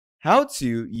How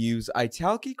to use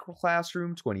Italki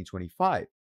Classroom 2025.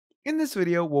 In this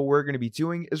video, what we're going to be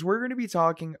doing is we're going to be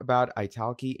talking about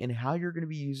Italki and how you're going to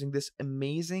be using this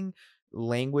amazing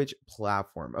language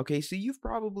platform. Okay, so you've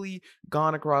probably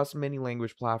gone across many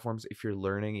language platforms if you're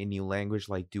learning a new language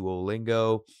like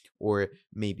Duolingo or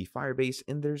maybe Firebase,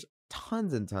 and there's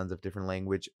tons and tons of different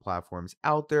language platforms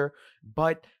out there,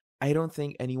 but I don't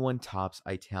think anyone tops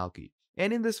Italki.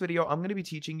 And in this video, I'm going to be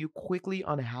teaching you quickly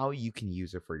on how you can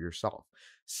use it for yourself.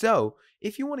 So,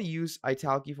 if you want to use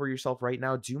Italki for yourself right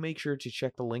now, do make sure to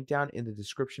check the link down in the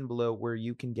description below where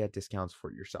you can get discounts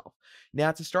for yourself.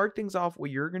 Now, to start things off,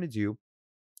 what you're going to do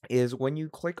is when you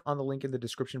click on the link in the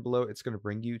description below, it's going to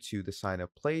bring you to the sign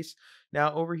up place.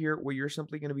 Now, over here, what you're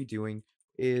simply going to be doing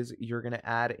is you're going to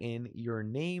add in your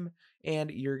name and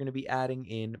you're going to be adding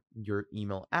in your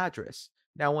email address.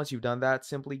 Now, once you've done that,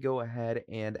 simply go ahead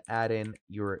and add in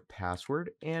your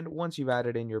password. And once you've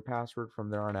added in your password from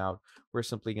there on out, we're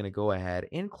simply going to go ahead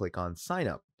and click on sign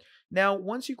up. Now,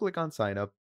 once you click on sign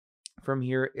up, from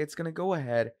here, it's going to go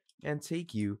ahead and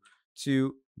take you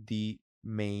to the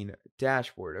main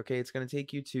dashboard. Okay, it's going to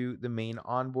take you to the main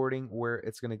onboarding where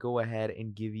it's going to go ahead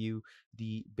and give you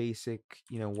the basic,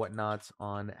 whatnots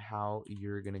on how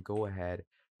you're going to go ahead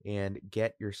and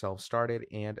get yourself started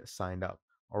and signed up.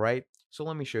 All right, so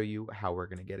let me show you how we're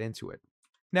going to get into it.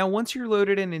 Now, once you're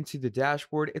loaded in into the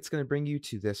dashboard, it's going to bring you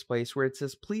to this place where it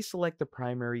says, please select the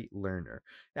primary learner.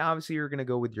 Now, obviously, you're going to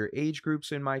go with your age group.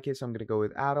 So in my case, I'm going to go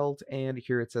with adult. And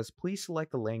here it says, please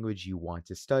select the language you want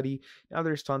to study. Now,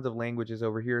 there's tons of languages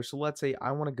over here. So let's say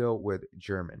I want to go with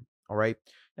German. All right.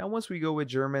 Now, once we go with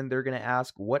German, they're going to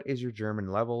ask, what is your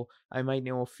German level? I might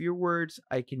know a few words.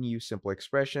 I can use simple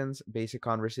expressions, basic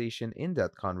conversation,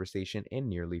 in-depth conversation, and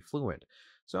nearly fluent.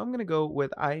 So I'm going to go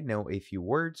with, I know a few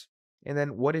words. And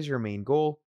then what is your main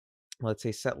goal? Let's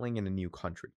say settling in a new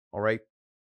country. All right.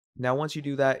 Now, once you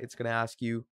do that, it's going to ask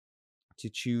you to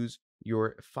choose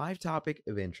your 5 topic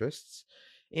of interests.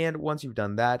 And once you've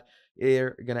done that,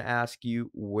 they're going to ask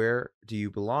you where do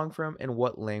you belong from and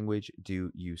what language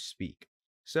do you speak.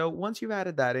 So once you've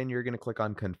added that in, you're going to click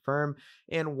on confirm.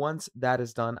 And once that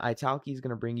is done, Italki is going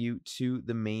to bring you to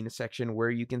the main section where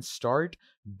you can start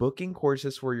booking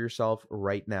courses for yourself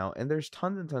right now. And there's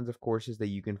tons and tons of courses that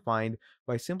you can find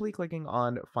by simply clicking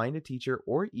on find a teacher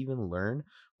or even learn,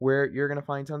 where you're going to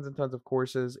find tons and tons of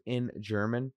courses in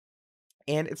German.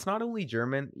 And it's not only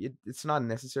German, it's not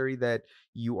necessary that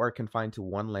you are confined to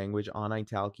one language on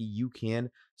Italki. You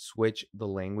can switch the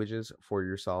languages for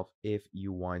yourself if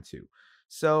you want to.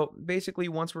 So basically,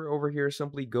 once we're over here,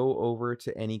 simply go over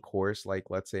to any course. Like,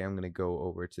 let's say I'm going to go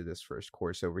over to this first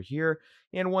course over here.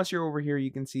 And once you're over here,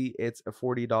 you can see it's a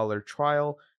 $40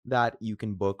 trial that you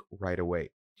can book right away.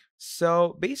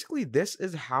 So basically, this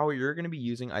is how you're going to be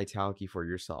using Italki for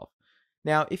yourself.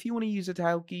 Now, if you want to use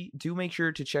Italki, do make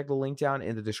sure to check the link down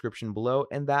in the description below.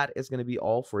 And that is going to be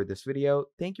all for this video.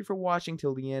 Thank you for watching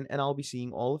till the end, and I'll be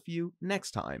seeing all of you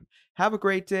next time. Have a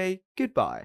great day. Goodbye.